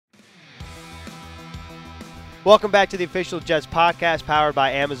Welcome back to the official Jets podcast powered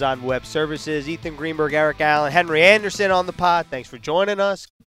by Amazon Web Services. Ethan Greenberg, Eric Allen, Henry Anderson on the pod. Thanks for joining us.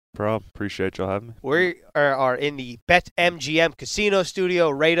 Bro, appreciate y'all having me. We are in the BetMGM Casino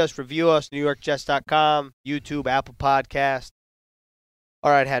studio. Rate us, review us, NewYorkJets.com, YouTube, Apple Podcast.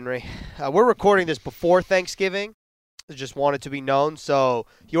 All right, Henry. We're recording this before Thanksgiving. I just wanted to be known. So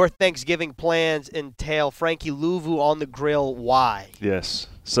your Thanksgiving plans entail Frankie Luvu on the grill. Why? Yes.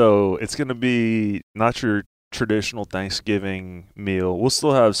 So it's going to be not your traditional Thanksgiving meal. We'll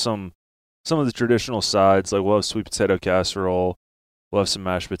still have some of the traditional sides. Like we'll have sweet potato casserole. We'll have some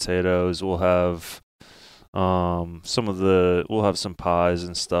mashed potatoes. We'll have we'll have some pies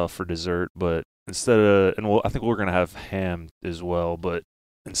and stuff for dessert. But I think we're gonna have ham as well. But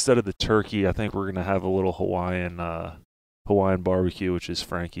instead of the turkey, I think we're gonna have a little Hawaiian barbecue, which is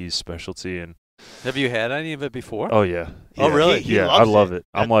Frankie's specialty. And have you had any of it before? oh yeah. Oh really? He I loves love it.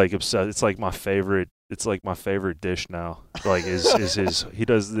 I'm like obsessed. It's like my favorite. It's like my favorite dish now. Like is his. He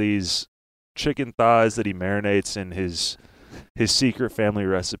does these chicken thighs that he marinates in his secret family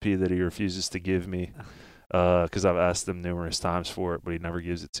recipe that he refuses to give me because I've asked him numerous times for it, but he never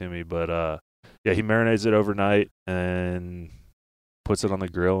gives it to me. But yeah, he marinates it overnight and puts it on the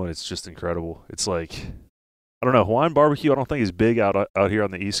grill, and it's just incredible. It's like, I don't know, Hawaiian barbecue I don't think is big out here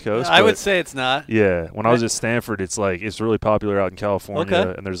on the East Coast. I would say it's not. Yeah, when I was at Stanford, it's really popular out in California,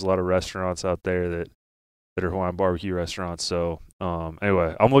 Okay. and there's a lot of restaurants out there that are Hawaiian barbecue restaurants. So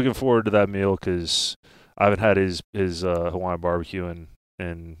anyway, I'm looking forward to that meal because I haven't had his Hawaiian barbecue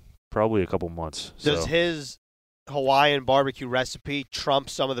in probably a couple months. Does So. his Hawaiian barbecue recipe trump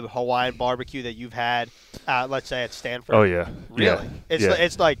some of the Hawaiian barbecue that you've had, let's say at Stanford? Oh yeah, Really? Yeah.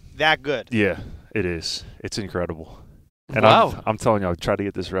 It's like that good. Yeah, it is. It's incredible. And Wow. I'm telling you, I've tried to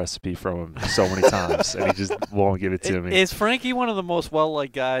get this recipe from him so many times, and he just won't give it to me. Is Frankie one of the most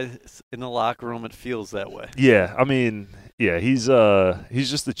well-liked guys in the locker room? It feels that way. Yeah, I mean, yeah, he's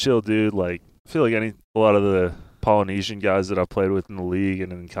just a chill dude. Like, I feel like a lot of the Polynesian guys that I played with in the league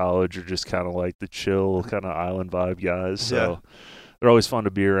and in college are just kind of like the chill kind of island vibe guys. So they're always fun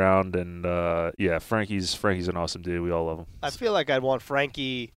to be around. And yeah, Frankie's an awesome dude. We all love him. I feel like I'd want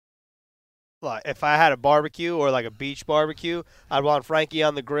Frankie. Like if I had a barbecue or like a beach barbecue, I'd want Frankie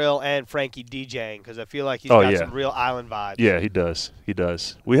on the grill and Frankie DJing because I feel like he's got some real island vibes. Yeah, he does. He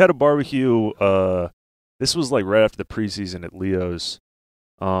does. We had a barbecue. This was like right after the preseason at Leo's.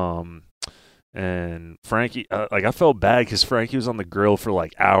 And Frankie, I felt bad because Frankie was on the grill for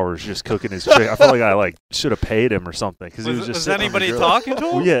like hours just cooking his chicken. I felt like I should have paid him or something because he was just. Was sitting on the anybody grill. talking to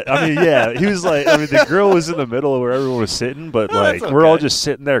him? Well, yeah, I mean, yeah, he was like, the grill was in the middle of where everyone was sitting, but Oh, that's we're all okay. just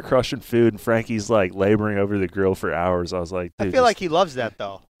sitting there crushing food, and Frankie's like laboring over the grill for hours. I was like, dude, I feel like he loves that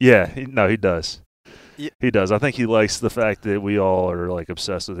though. yeah, he does. Yeah. He does. I think he likes the fact that we all are like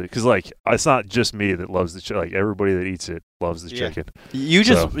obsessed with it because like it's not just me that loves the chicken. Like everybody that eats it loves the Yeah. chicken. You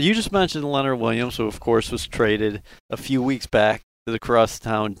just mentioned Leonard Williams, who of course was traded a few weeks back to the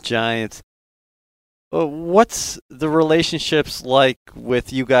crosstown Giants. What's the relationships like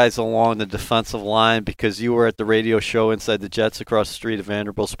with you guys along the defensive line? Because you were at the radio show Inside the Jets across the street at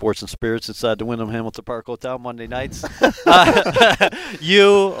Vanderbilt Sports and Spirits inside the Wyndham Hamilton Park Hotel Monday nights. You,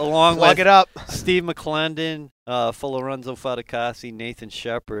 along Plug with it up. Steve McClendon, Lorenzo Fadicasi, Nathan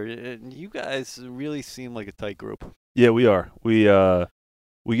Shepard, and you guys really seem like a tight group. Yeah, we are. We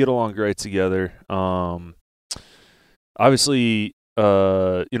get along great together. Obviously,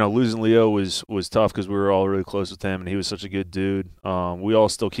 losing Leo was tough because we were all really close with him, and he was such a good dude. We all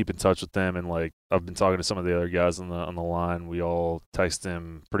still keep in touch with them, and like I've been talking to some of the other guys on the line. We all text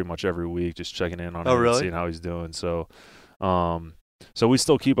him pretty much every week, just checking in on him and seeing how he's doing. So, so we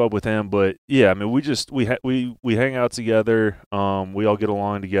still keep up with him. But yeah, I mean, we hang out together. We all get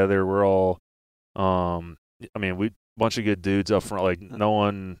along together. We're all, we bunch of good dudes up front. Like no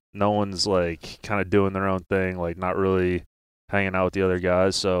one's like kind of doing their own thing, like not really hanging out with the other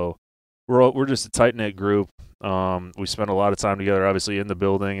guys. So we're just a tight knit group. We spend a lot of time together, obviously in the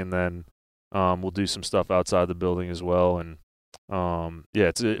building, and then we'll do some stuff outside the building as well. And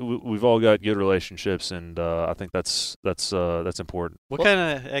we've all got good relationships, and I think that's important. What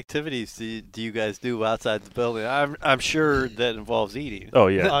kind of activities do you guys do outside the building? I'm sure that involves eating. Oh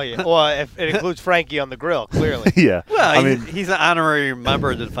yeah. Oh yeah. Well, if it includes Frankie on the grill, clearly. Yeah. Well, he's an honorary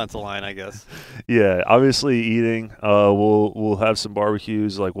member of the defensive line, I guess. Yeah, obviously eating. We'll have some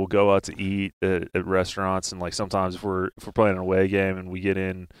barbecues. Like we'll go out to eat at restaurants, and like sometimes if we're playing an away game and we get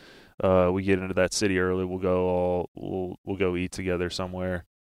into that city early, we'll go eat together somewhere.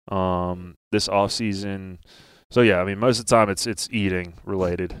 This off season, So yeah, I mean, most of the time it's eating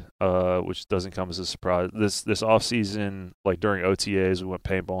related, which doesn't come as a surprise. This off season, like during OTAs, we went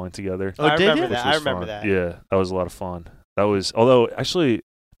paintballing together. Oh, I did remember you? that. Which I was remember fun. that. Yeah, that was a lot of fun. That was, although actually,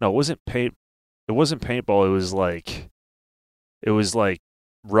 no, it wasn't paint. It wasn't paintball. It was like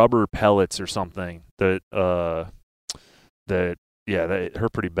rubber pellets or something that that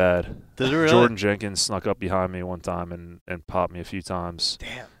hurt pretty bad. Did it really? Jordan Jenkins snuck up behind me one time and popped me a few times,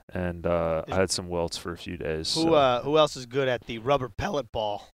 Damn. and I had some welts for a few days. Who so. who else is good at the rubber pellet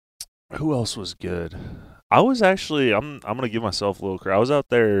ball? Who else was good? I was actually I'm gonna give myself a little credit. I was out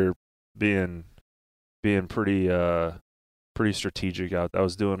there being pretty strategic out. I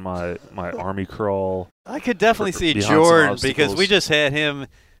was doing my army crawl. I could definitely see behind some Jordan because we obstacles. just had him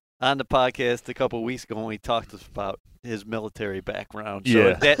on the podcast a couple of weeks ago when we talked about his military background.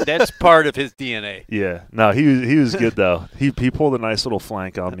 So Yeah. that's part of his DNA. Yeah, no, he was good though. He pulled a nice little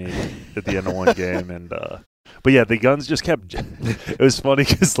flank on me at the end of one game, and but yeah, the guns just kept. It was funny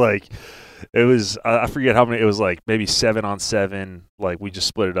because like it was I forget how many. It was like maybe 7-on-7. Like we just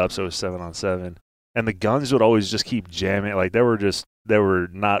split it up, so it was 7-on-7, and the guns would always just keep jamming. Like they were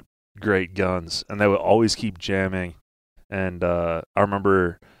not great guns, and they would always keep jamming. And I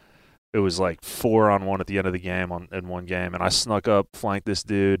remember it was like 4-on-1 at the end of the game in one game, and I snuck up, flanked this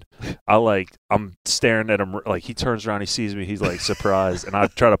dude. I'm staring at him, like he turns around, he sees me, he's like surprised, and I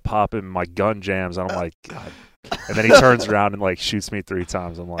try to pop him, my gun jams, and I'm like, God. And then he turns around and like shoots me 3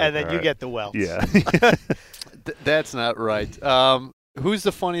 times. I'm like, And then all you right. get the welts. Yeah. That's not right. Who's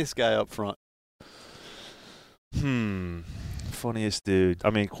the funniest guy up front? Funniest dude. I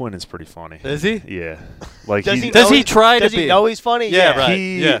mean, Quinn is pretty funny. Is he? Yeah. Like Does he's, he Does know he try to Does be? he know he's funny? Yeah, right.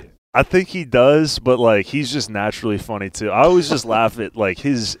 He, Yeah. I think he does, but like he's just naturally funny too. I always just laugh at like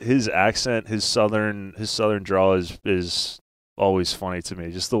his accent, his southern drawl is always funny to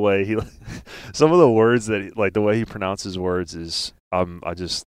me. Just the way he, some of the words that like the way he pronounces words is I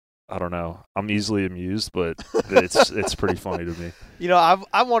don't know. I'm easily amused, but it's pretty funny to me. You know,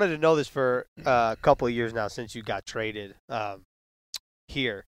 I've wanted to know this for a couple of years now since you got traded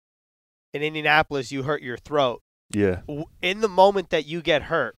here. In Indianapolis, you hurt your throat. Yeah. In the moment that you get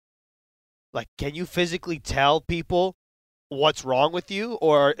hurt, like, can you physically tell people what's wrong with you?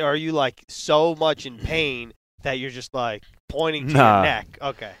 Or are you, like, so much in pain that you're just, like, pointing to Nah. your neck?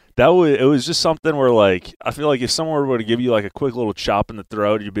 Okay. It was just something where like I feel like if someone were to give you like a quick little chop in the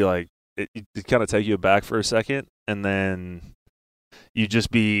throat, you'd be like it kind of take you aback for a second, and then you'd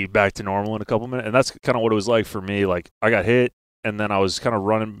just be back to normal in a couple minutes. And that's kind of what it was like for me. Like I got hit, and then I was kind of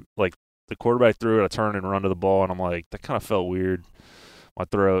running, like the quarterback threw it, I turned and run to the ball, and I'm like, that kind of felt weird, my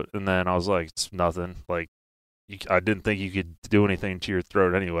throat. And then I was like, it's nothing. Like I didn't think you could do anything to your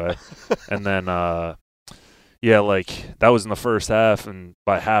throat anyway. And then yeah, like that was in the first half, and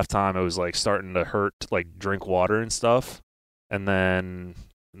by halftime it was like starting to hurt to like drink water and stuff. And then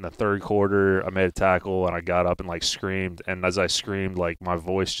in the third quarter, I made a tackle and I got up and like screamed, and as I screamed, like my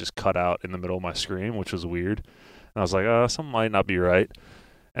voice just cut out in the middle of my scream, which was weird. And I was like, something might not be right.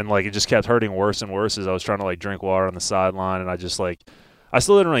 And like it just kept hurting worse and worse as I was trying to like drink water on the sideline, and I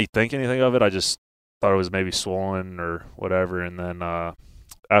still didn't really think anything of it. I just thought it was maybe swollen or whatever. And then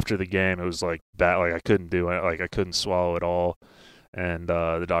after the game, it was like bad. Like I couldn't do it. Like I couldn't swallow at all. And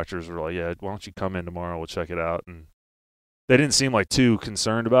the doctors were like, "Yeah, why don't you come in tomorrow? We'll check it out." And they didn't seem like too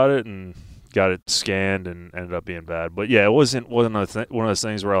concerned about it, and got it scanned and ended up being bad. But yeah, it wasn't one of those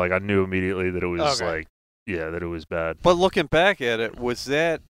things where like I knew immediately that it was Okay. that it was bad. But looking back at it, was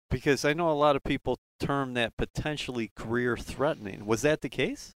that because I know a lot of people term that potentially career threatening. Was that the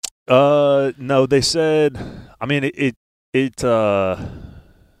case? No, they said. I mean,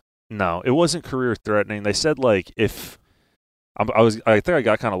 no, it wasn't career threatening. They said like if I think I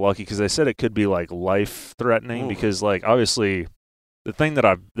got kind of lucky because they said it could be like life threatening Ooh. because like obviously the thing that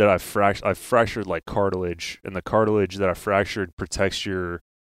I've fractured like cartilage, and the cartilage that I fractured protects your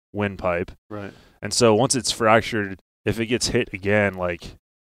windpipe. Right. And so once it's fractured, if it gets hit again, like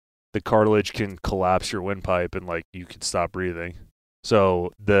the cartilage can collapse your windpipe and like you could stop breathing.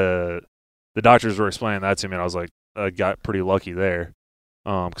 So the doctors were explaining that to me, and I was like, I got pretty lucky there,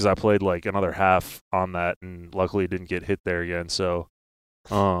 because I played like another half on that, and luckily didn't get hit there again. So,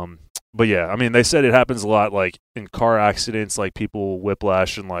 but yeah, I mean, they said it happens a lot, like in car accidents, like people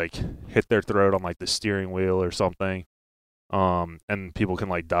whiplash and like hit their throat on like the steering wheel or something, and people can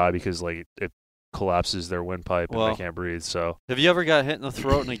like die because like collapses their windpipe and Well. they can't breathe. So Have you ever got hit in the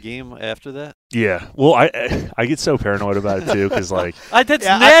throat in a game after that? yeah, well, I get so paranoid about it too because like That's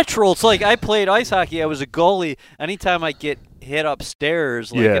Yeah, natural. It's like I played ice hockey. I was a goalie. Anytime I get hit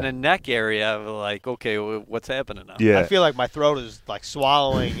upstairs, like Yeah. in a neck area, I'm like, okay, what's happening now? yeah, I feel like my throat is like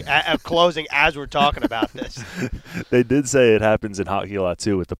swallowing, closing as we're talking about this. they did say it happens in hockey a lot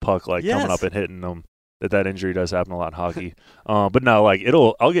too with the puck like coming Yes. up and hitting them. That injury does happen a lot in hockey. But no, like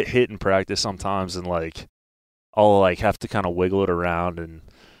I'll get hit in practice sometimes and like I'll like have to kind of wiggle it around and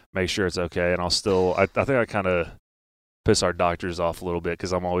make sure it's okay. And I'll still I think I kind of piss our doctors off a little bit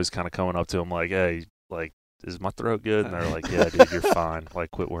because I'm always kind of coming up to them like, hey, like, is my throat good? And they're like, yeah, dude, you're fine.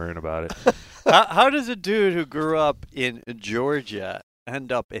 Like, quit worrying about it. How does a dude who grew up in Georgia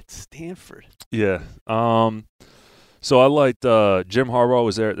end up at Stanford? Yeah. So I liked Jim Harbaugh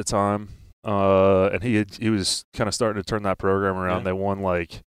was there at the time. And he was kind of starting to turn that program around. Yeah. They won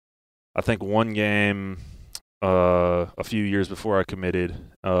like I think one game a few years before I committed,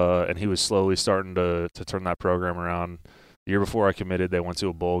 and he was slowly starting to turn that program around. The year before I committed, they went to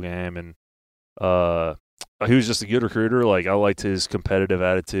a bowl game, and he was just a good recruiter. Like I liked his competitive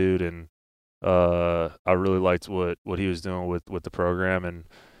attitude, and I really liked what he was doing with the program. And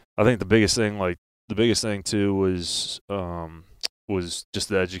I think the biggest thing too was just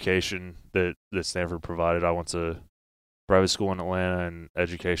the education that Stanford provided. I went to private school in Atlanta, and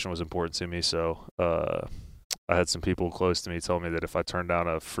education was important to me. So I had some people close to me tell me that if I turned down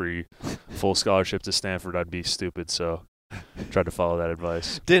a free full scholarship to Stanford, I'd be stupid. So tried to follow that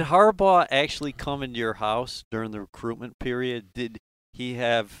advice. Did Harbaugh actually come into your house during the recruitment period? Did he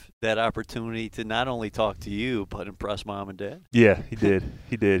have that opportunity to not only talk to you but impress mom and dad? Yeah, he did.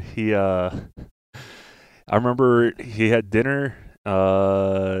 He I remember he had dinner.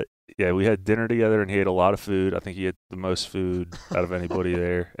 Yeah, we had dinner together, and he ate a lot of food. I think he ate the most food out of anybody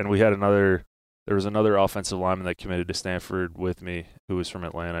there. And we had there was another offensive lineman that committed to Stanford with me who was from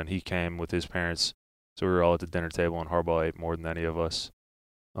Atlanta, and he came with his parents. So we were all at the dinner table, and Harbaugh ate more than any of us.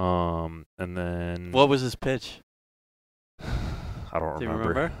 And then What was his pitch? I don't Do you remember.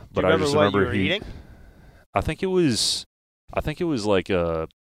 remember? But Do you I just remember what you remember were he. eating? I think it was like a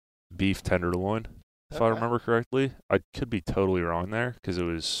beef tenderloin, if I Okay. remember correctly. I could be totally wrong there because it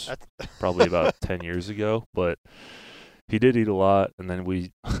was That's- probably about 10 years ago. But he did eat a lot, and then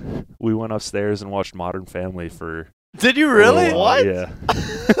we went upstairs and watched Modern Family for Did you a really? little while. What? Yeah.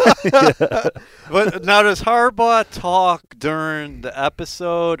 Yeah. But now, does Harbaugh talk during the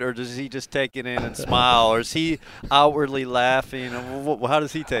episode, or does he just take it in and smile, or is he outwardly laughing? How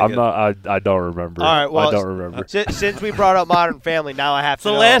does he take I'm it? not. I don't remember. All right, well, I don't remember. Since we brought up Modern Family, now I have It's to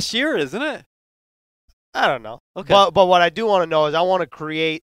the know. last year, isn't it? I don't know. Okay. But what I do want to know is I want to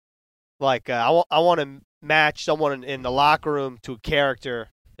create like I want to match someone in the locker room to a character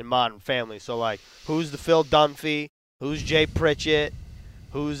in Modern Family. So like, who's the Phil Dunphy? Who's Jay Pritchett?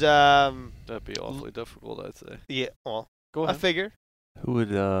 Who's That'd be awfully difficult, I'd say. yeah? Well, Go I ahead. figured. Who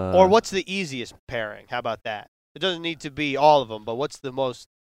would? Or what's the easiest pairing? How about that? It doesn't need to be all of them, but what's the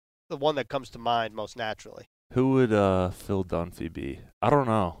one that comes to mind most naturally? Who would Phil Dunphy be? I don't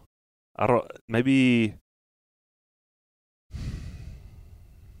know. Maybe.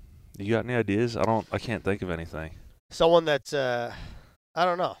 You got any ideas? I can't think of anything. Someone that's I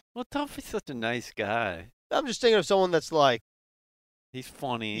don't know. Well, Duffy's such a nice guy. I'm just thinking of someone that's like He's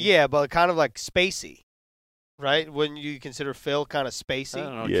funny. yeah, but kind of like spacey, right? Wouldn't you consider Phil kind of I spacey?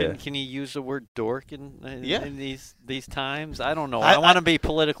 don't know. Yeah. Can you use the word dork Yeah. in these times? I don't know. I- I want to be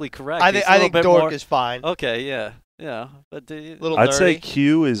politically correct. I He's think a I little think bit dork more, is fine. Okay, yeah. But Little I'd say nerdy.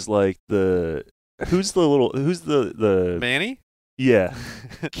 Q is like who's the Manny? yeah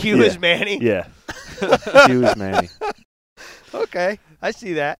Q yeah. is Manny. yeah Q is Manny. Okay, I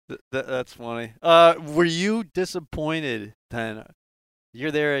see that. That's funny. Were you disappointed then?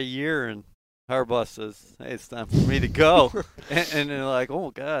 You're there a year and Harbaugh says, "Hey, it's time for me to go," and they're like,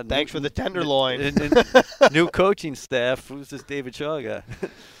 "Oh God!" Thanks for the tenderloin. And new coaching staff. Who's this David Shaw guy?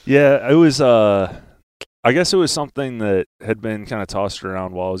 Yeah, it was. I guess it was something that had been kind of tossed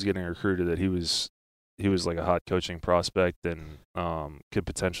around while I was getting recruited that he was like a hot coaching prospect and could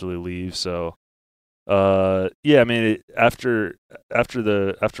potentially leave. So, yeah, I mean, after my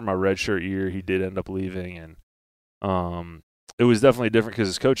redshirt year, he did end up leaving, and it was definitely different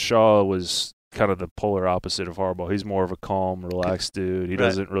because Coach Shaw was kind of the polar opposite of Harbaugh. He's more of a calm, relaxed dude. He Right.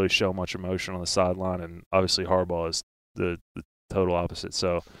 doesn't really show much emotion on the sideline, and obviously Harbaugh is the total opposite.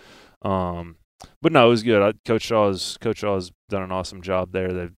 So, but no, it was good. Coach Shaw's done an awesome job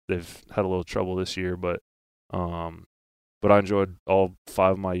there. They've had a little trouble this year, but I enjoyed all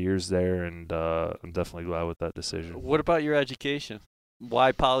 5 of my years there, and I'm definitely glad with that decision. What about your education?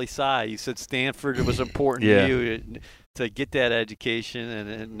 why poli-sci? You said Stanford. It was important Yeah. to you to get that education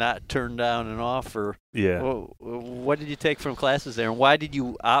and not turn down an offer. Yeah. Well, what did you take from classes there, and why did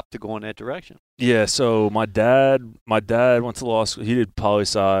you opt to go in that direction? Yeah, so my dad went to law school. He did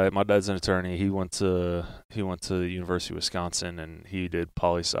poli-sci. My dad's an attorney. He went to the University of Wisconsin, and he did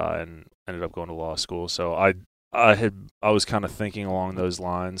poli-sci and ended up going to law school. So I was kind of thinking along those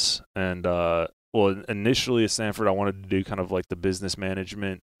lines, and well, initially at Stanford I wanted to do kind of like the business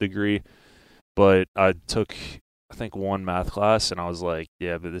management degree, but I took I think one math class, and I was like,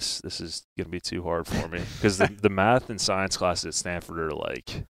 yeah, but this is gonna be too hard for me because the math and science classes at Stanford are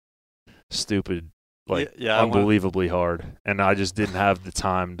like stupid, like unbelievably hard, and I just didn't have the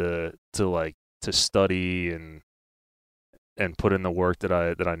time to study and put in the work that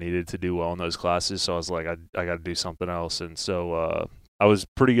I needed to do well in those classes. So I was like, I got to do something else, and so I was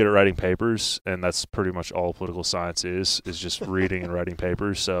pretty good at writing papers, and that's pretty much all political science is just reading and writing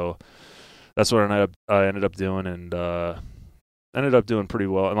papers. So that's what I ended up doing, and ended up doing pretty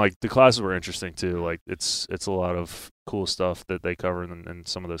well. And like the classes were interesting too. Like it's a lot of cool stuff that they cover in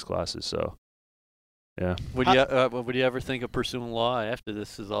some of those classes. So yeah. Would you ever think of pursuing law after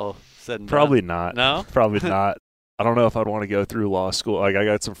this is all said and Probably done? not. No? Probably not. I don't know if I'd want to go through law school. Like I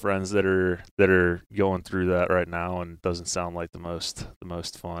got some friends that are going through that right now, and it doesn't sound like the most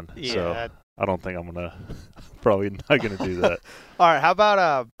fun. Yeah. So I don't think I'm probably not gonna do that. All right. How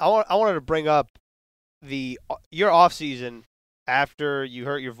about I wanted to bring up your off season after you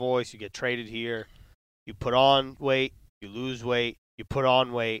hurt your voice, you get traded here, you put on weight, you lose weight, you put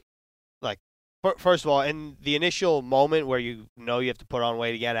on weight. Like first of all, in the initial moment where you know you have to put on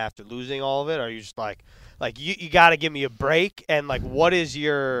weight again after losing all of it, are you just like you got to give me a break? And like, what do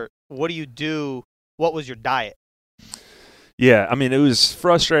you do? What was your diet? Yeah, I mean, it was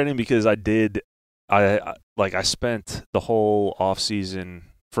frustrating because I spent the whole off season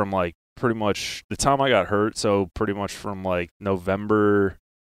from like pretty much the time I got hurt, so pretty much from like November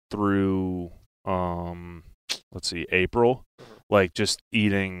through April, like just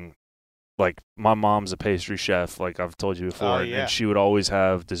eating. Like my mom's a pastry chef, like I've told you before, and she would always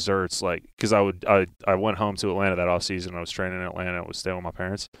have desserts. Like because I went home to Atlanta that off season. I was training in Atlanta. I was staying with my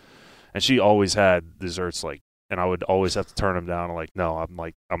parents, and she always had desserts. Like, and I would always have to turn them down. I'm like, no,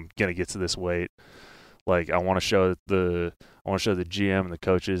 I'm gonna get to this weight. Like I want to show the GM and the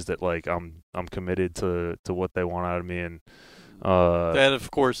coaches that like I'm committed to what they want out of me. And that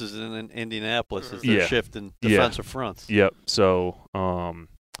of course is in Indianapolis. Is their shift in defensive fronts. Yep.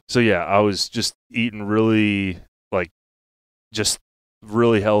 So yeah, I was just eating really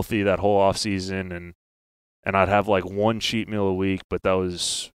really healthy that whole off season, and I'd have like one cheat meal a week, but that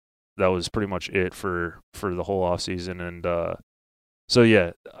was pretty much it for the whole off season. And so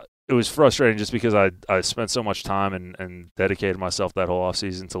yeah, it was frustrating just because I spent so much time and dedicated myself that whole off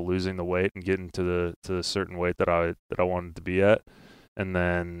season to losing the weight and getting to the certain weight that I wanted to be at. And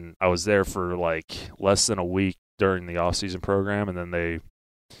then I was there for like less than a week during the off season program, and then they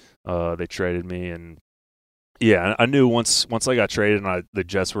traded me. And yeah, I knew once I got traded and the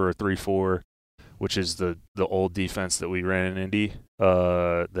Jets were a 3-4, which is the old defense that we ran in Indy,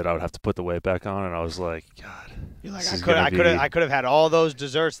 that I would have to put the weight back on, and I was like, God. You're like, I could have had all those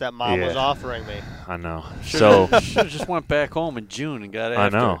desserts that Mom was offering me. I know. Should have just went back home in June and got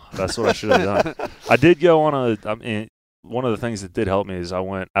after. I know. That's what I should have done. I did go on one of the things that did help me is I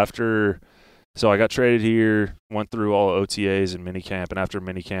went after. So I got traded here, went through all OTAs and minicamp, and after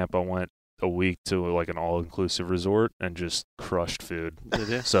minicamp I went a week to like an all-inclusive resort and just crushed food. Did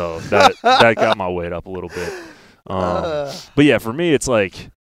you? So that got my weight up a little bit. But yeah, for me it's like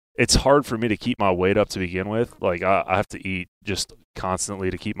it's hard for me to keep my weight up to begin with. Like I have to eat just constantly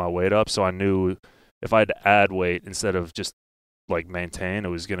to keep my weight up. So I knew if I had to add weight instead of just like maintain, it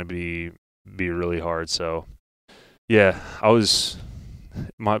was going to be really hard. So yeah, I was.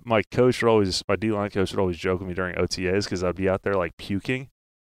 My coach would always, my D-line coach would always joke with me during OTAs because I'd be out there like puking.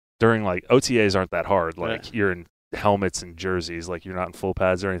 During like OTAs aren't that hard. Like you're in helmets and jerseys, like you're not in full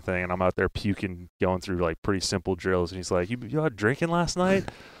pads or anything, and I'm out there puking, going through like pretty simple drills. And he's like, "You out drinking last night?"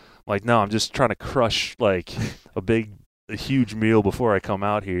 I'm like, no, I'm just trying to crush like a huge meal before I come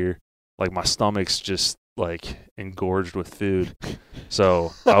out here. Like my stomach's just like engorged with food,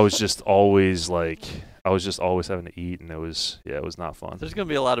 so I was just always having to eat, and it was not fun. There's going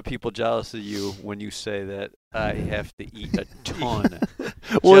to be a lot of people jealous of you when you say that I have to eat a ton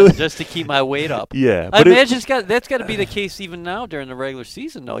just to keep my weight up. Yeah. I imagine that's got to be the case even now during the regular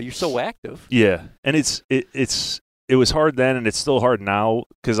season, though. You're so active. Yeah, and it was hard then, and it's still hard now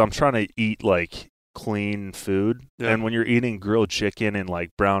because I'm trying to eat like clean food, and when you're eating grilled chicken and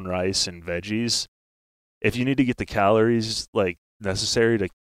like brown rice and veggies, if you need to get the calories like necessary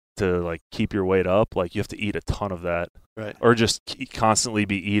to like keep your weight up, like you have to eat a ton of that, Right. or just constantly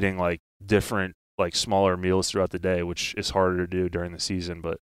be eating like different like smaller meals throughout the day, which is harder to do during the season.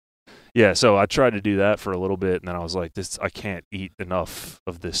 But yeah, so I tried to do that for a little bit, and then I was like, I can't eat enough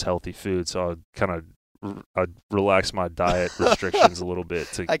of this healthy food, so I relax my diet restrictions a little bit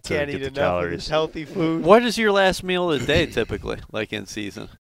to I can't get eat the enough calories. of this healthy food. What is your last meal of the day typically, like in season?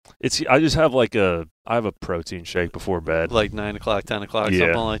 I just have I have a protein shake before bed. Like 9 o'clock, 10 o'clock, Yeah.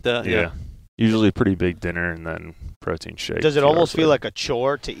 something like that? Yeah. Usually a pretty big dinner and then protein shake. Does it a few almost hours feel later. like a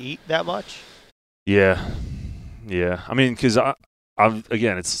chore to eat that much? Yeah. I mean, because I'm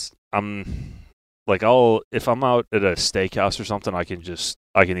like if I'm out at a steakhouse or something, I can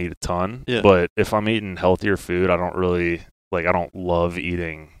eat a ton. Yeah. But if I'm eating healthier food, I don't love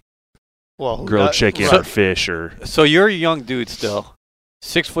eating Well, who grilled does- chicken right. or fish or. So you're a young dude still.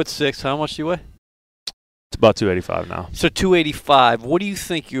 6'6". How much do you weigh? It's about 285 now. So 285. What do you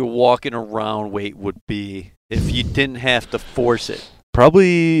think your walking around weight would be if you didn't have to force it?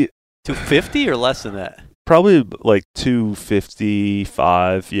 Probably 250 or less than that? like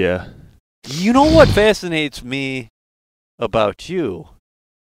 255. Yeah. You know what fascinates me about you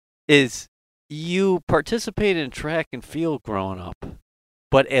is you participated in track and field growing up,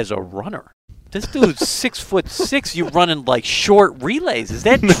 but as a runner. This dude's 6'6". You running like short relays. Is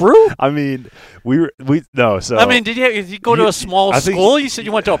that true? I mean, so. I mean, did you go to a small I think school? You said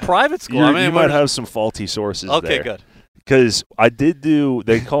you went to a private school. I mean, you might have some faulty sources Okay, there. good. Because I did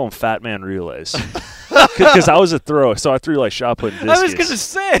they call them Fat Man relays. Because I was a thrower, so I threw like shot put and discus. I was going to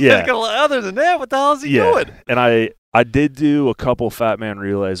say, Yeah. other than that, what the hell is he Yeah, doing? and I did do a couple Fat Man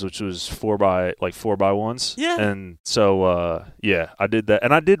relays, which was 4x1s. Yeah. And so I did that,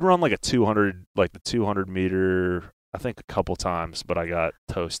 and I did run like the 200 meter, I think a couple times, but I got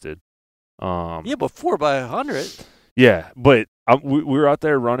toasted. Yeah, but 4x100. Yeah, but we were out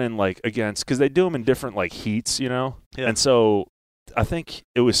there running like against, because they do them in different like heats, you know. Yeah. And so I think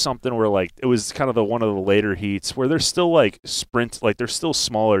it was something where like it was kind of one of the later heats where there's still like there's still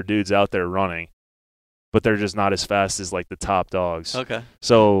smaller dudes out there running, but they're just not as fast as like the top dogs. Okay.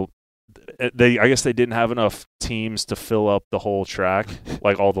 So I guess they didn't have enough teams to fill up the whole track,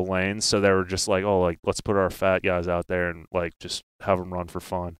 like all the lanes. So they were just like, oh, like let's put our fat guys out there and like just have them run for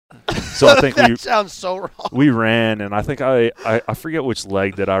fun. So I think that sounds so wrong. we ran, and I think I forget which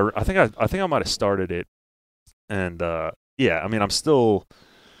leg that I think I might have started it, and yeah, I mean I'm still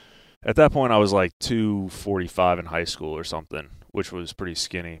at that point I was like 245 in high school or something, which was pretty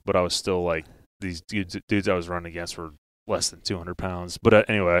skinny, but I was still like these dudes I was running against were less than 200 pounds. But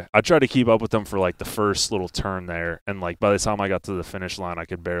anyway, I tried to keep up with them for like the first little turn there, and like by the time I got to the finish line, I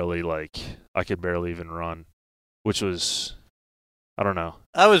could barely even run, which was, I don't know.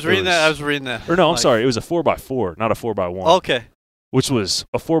 I was reading was- that. Or no, I'm Like- sorry, it was a 4x4, not a 4x1. Okay. Which was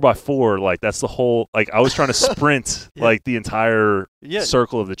a 4x4, like that's the whole, like I was trying to sprint Yeah. like the entire Yeah.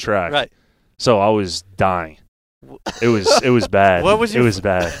 circle of the track. Right. So I was dying. It was bad. What was it your was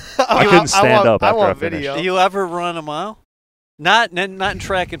bad. I couldn't stand up after I finished. video. Do you ever run a mile? Not in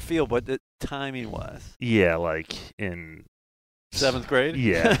track and field, but timing wise. Yeah, like in 7th grade.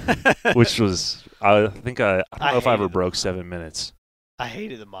 Yeah, which was I think I don't I know if I ever hated it. broke 7 minutes. I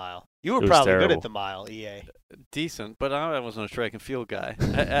hated the mile. You were It was probably good terrible. at the mile, E EA. Decent, but I wasn't a track and field guy.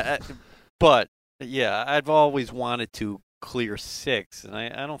 But yeah, I've always wanted to clear 6, and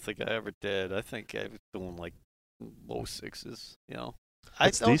I don't think I ever did. I think I was doing like low 6s. You know.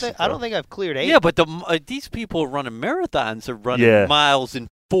 That's decent, I don't though. think I've cleared 8. Yeah, but these people running marathons are running Yeah. miles in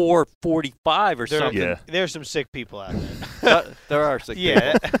 4:45 or There- something. Yeah. There's some sick people out there. There are sick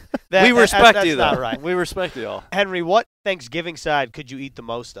Yeah, people. that- We respect that's you, though. not right. We respect you all. Henry, what Thanksgiving side could you eat the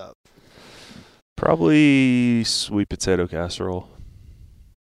most of? Probably sweet potato casserole.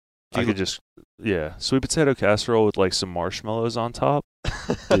 Do I you- could just sweet potato casserole with like some marshmallows on top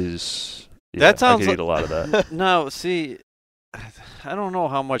is That sounds I could like- eat a lot of that. No, see, I don't know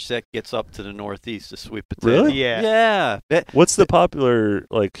how much that gets up to the Northeast, the sweet potato. Really? Yeah. Yeah. What's the popular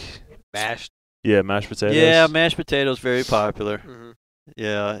like? Mashed. Mashed potatoes. Yeah, mashed potatoes very popular. Mhm.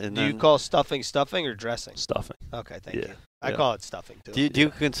 Yeah, and Do you then- call stuffing or dressing? stuffing. Okay, thank Yeah. you. I Yeah. call it stuffing too. do you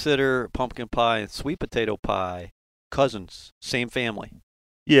consider pumpkin pie and sweet potato pie cousins, same family?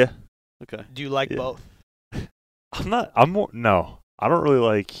 Yeah, Okay. Do you like Yeah. both? I'm more. No, I don't really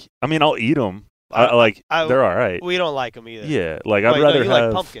like. I mean, I'll eat them. I- They're all right. We don't like them either. Yeah, like Wait, I'd no, rather you have.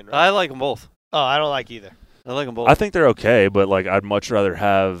 like pumpkin, right? I like them both. Oh, I don't like either. I like them both. I think they're okay, but like I'd much rather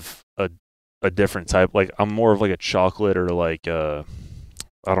have a different type. Like I'm more of like a chocolate or like I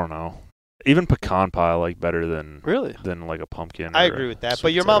don't know. even pecan pie I like better than Really? like a pumpkin. I or agree a with that. sweet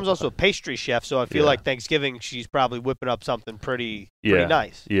But your potato mom's also a pie. pastry chef, so I feel Yeah. like Thanksgiving she's probably whipping up something pretty Yeah.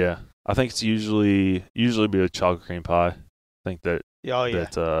 nice. Yeah, I think it's usually be a chocolate cream pie. I think that Oh yeah.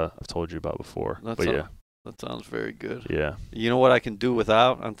 that I've told you about before. That's but all. yeah, That sounds very good. yeah. You know what I can do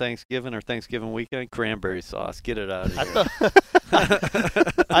without on Thanksgiving or Thanksgiving weekend? Cranberry sauce. Get it out of I here.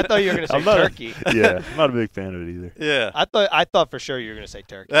 thought I thought you were gonna say I'm not a- turkey. Yeah, I'm not a big fan of it either. Yeah. I thought for sure you were gonna say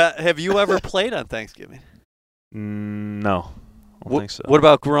turkey. Have you ever played on Thanksgiving? No, I don't think so. What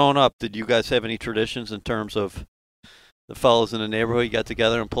about growing up? Did you guys have any traditions in terms of the fellows in the neighborhood got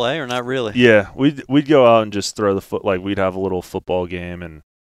together and play, or not really? Yeah, we'd go out and just throw the foot. Like we'd have a little football game and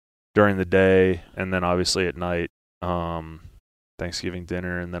during the day, and then obviously at night, Thanksgiving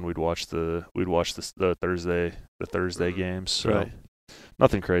dinner, and then we'd watch the Thursday games. So Right.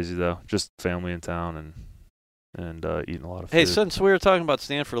 nothing crazy though, just family in town and eating a lot of food. Hey, since we were talking about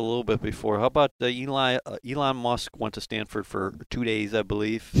Stanford a little bit before, how about Elon Musk went to Stanford for 2 days, I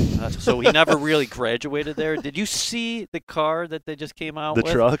believe. So he never really graduated there. Did you see the car that they just came out the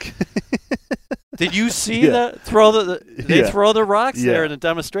with? truck. Did you see Yeah. that? They Yeah. throw the rocks there Yeah. in the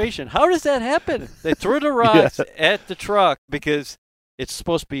demonstration. How does that happen? They threw the rocks at the truck because it's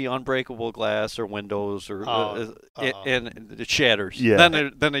supposed to be unbreakable glass or windows or and it shatters. Yeah.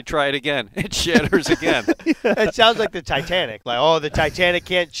 Then they try it again. It shatters again. It sounds like the Titanic. Like, oh, the Titanic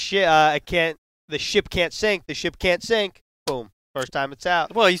the ship can't sink. The ship can't sink. Boom. First time it's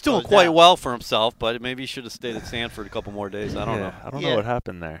out. Well, he's doing Goes quite down. well for himself, but maybe he should have stayed at Stanford a couple more days. I don't know. I don't Yeah. know what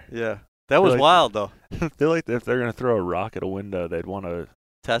happened there. Yeah. That was Like- wild, though. I feel like if they're gonna throw a rock at a window, they'd want to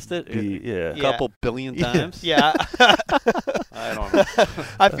Test it be a Yeah. couple billion Yeah. times. Yeah. I don't know.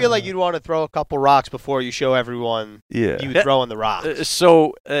 I feel like you'd want to throw a couple rocks before you show everyone yeah. you throwing the rocks.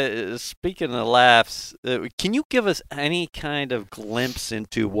 So, speaking of laughs, can you give us any kind of glimpse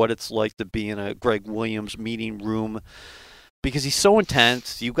into what it's like to be in a Greg Williams meeting room? Because he's so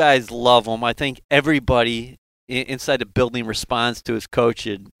intense. You guys love him. I think everybody inside the building responds to his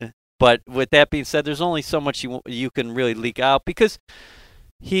coaching. But with that being said, there's only so much you can really leak out because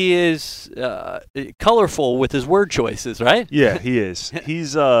he is colorful with his word choices, right? Yeah, he is.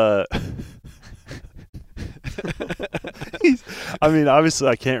 He's I mean, obviously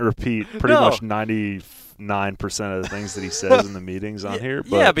I can't repeat pretty No. much 99% of the things that he says in the meetings on here,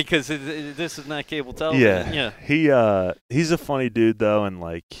 but Yeah, because this is not cable television. yeah. He's a funny dude though, and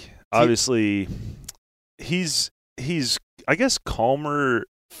like obviously he's I guess calmer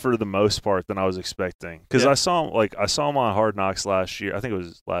for the most part than I was expecting because Yeah. I saw him on Hard Knocks last year. I think it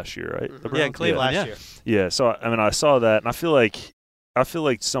was last year, right? Mhm. The Yeah, Browns? Cleveland. last yeah. year. Yeah, so I mean, I saw that, and I feel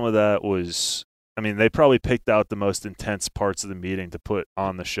like some of that was. I mean, they probably picked out the most intense parts of the meeting to put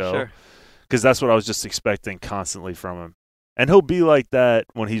on the show Sure. because that's what I was just expecting constantly from him. And he'll be like that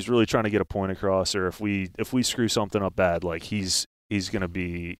when he's really trying to get a point across, or if we screw something up bad, like he's gonna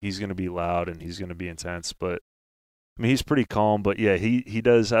be loud and he's gonna be intense. But I mean, he's pretty calm. But yeah, he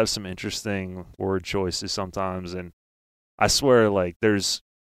does have some interesting word choices sometimes, and I swear, like there's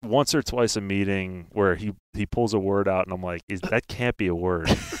once or twice a meeting where he pulls a word out and I'm like, that can't be a word.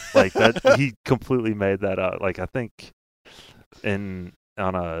 Like that he completely made that up. Like I think on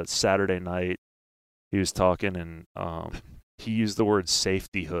a Saturday night he was talking and he used the word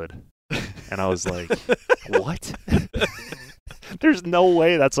safety hood. And I was like, what? There's no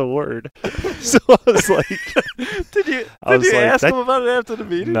way that's a word. So I was like, Did you ask him about it after the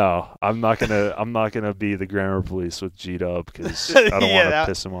meeting? no, I'm not gonna be the grammar police with G-Dub because I don't Yeah, want to that-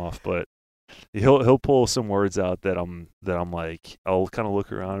 piss him off. But he'll pull some words out that I'm like I'll kind of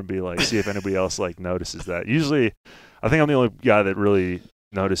look around and be like, see if anybody else like notices that. Usually, I think I'm the only guy that really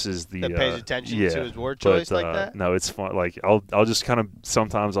notices the That pays attention yeah, to his word but, choice like that. No, it's fun. Like I'll just kind of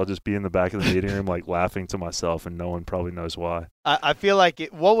sometimes I'll just be in the back of the meeting room like laughing to myself, and no one probably knows why. I feel like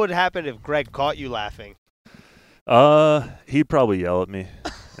what would happen if Greg caught you laughing? He'd probably yell at me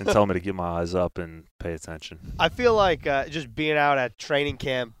and tell me to get my eyes up and pay attention. I feel like just being out at training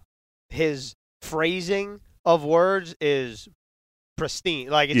camp, his phrasing of words is pristine.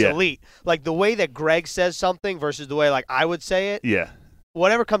 Like it's Yeah. elite. Like the way that Greg says something versus the way like I would say it. Yeah.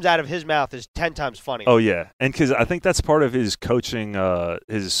 Whatever comes out of his mouth is 10 times funnier. Oh yeah, and because I think that's part of his coaching,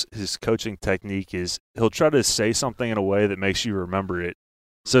 his coaching technique is he'll try to say something in a way that makes you remember it,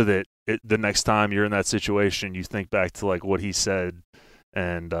 so that the next time you're in that situation, you think back to like what he said,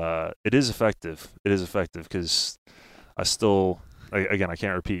 and it is effective. It is effective because I still, again, I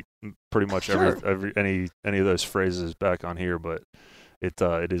can't repeat pretty much every any of those phrases back on here, but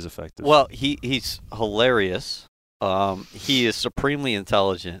it is effective. Well, he's hilarious. He is supremely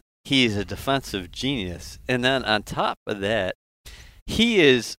intelligent. He is a defensive genius. And then on top of that, he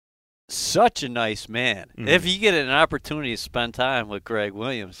is such a nice man. Mhm. If you get an opportunity to spend time with Greg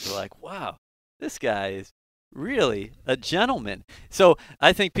Williams, you're like, wow, this guy is really a gentleman. So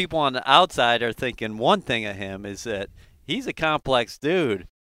I think people on the outside are thinking one thing of him is that he's a complex dude,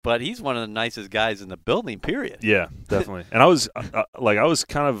 but he's one of the nicest guys in the building, period. Yeah, definitely. And I was I was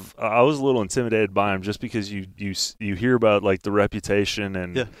a little intimidated by him just because you hear about like the reputation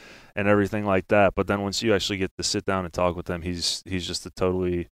and Yeah. and everything like that, but then once you actually get to sit down and talk with him, he's just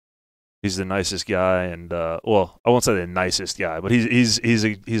he's the nicest guy, and well, I won't say the nicest guy, but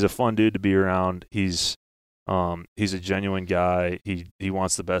he's a fun dude to be around. He's a genuine guy. He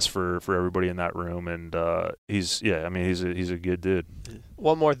wants the best for everybody in that room, and he's a good dude.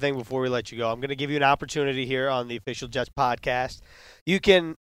 One more thing before we let you go. I'm going to give you an opportunity here on the Official Jets podcast. You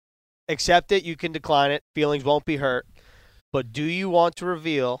can accept it. You can decline it. Feelings won't be hurt. But do you want to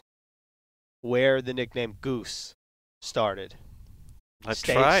reveal where the nickname Goose started? I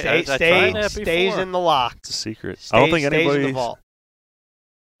tried that before. Stays in the lock. It's a secret. Stays, I don't think stays in the anybody. vault.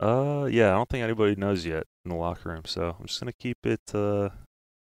 Yeah, I don't think anybody knows yet in the locker room. So I'm just gonna keep it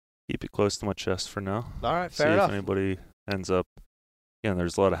close to my chest for now. All right, See fair enough. if anybody ends up. Again,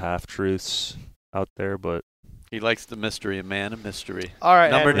 there's a lot of half truths out there, but He likes the mystery, a man of mystery. All right,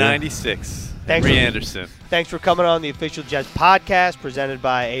 Number Henry. 96, Thanks Henry for- Anderson. Thanks for coming on the Official Jets podcast presented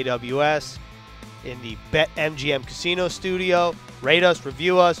by AWS in the BetMGM Casino studio. Rate us,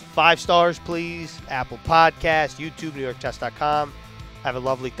 review us, 5 stars, please. Apple Podcast, YouTube, NewYorkJets.com. Have a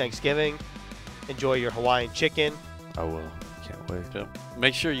lovely Thanksgiving. Enjoy your Hawaiian chicken. I will. Can't wait. So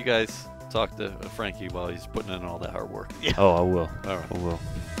make sure you guys talk to Frankie while he's putting in all that hard work. Oh, I will. All right. I will.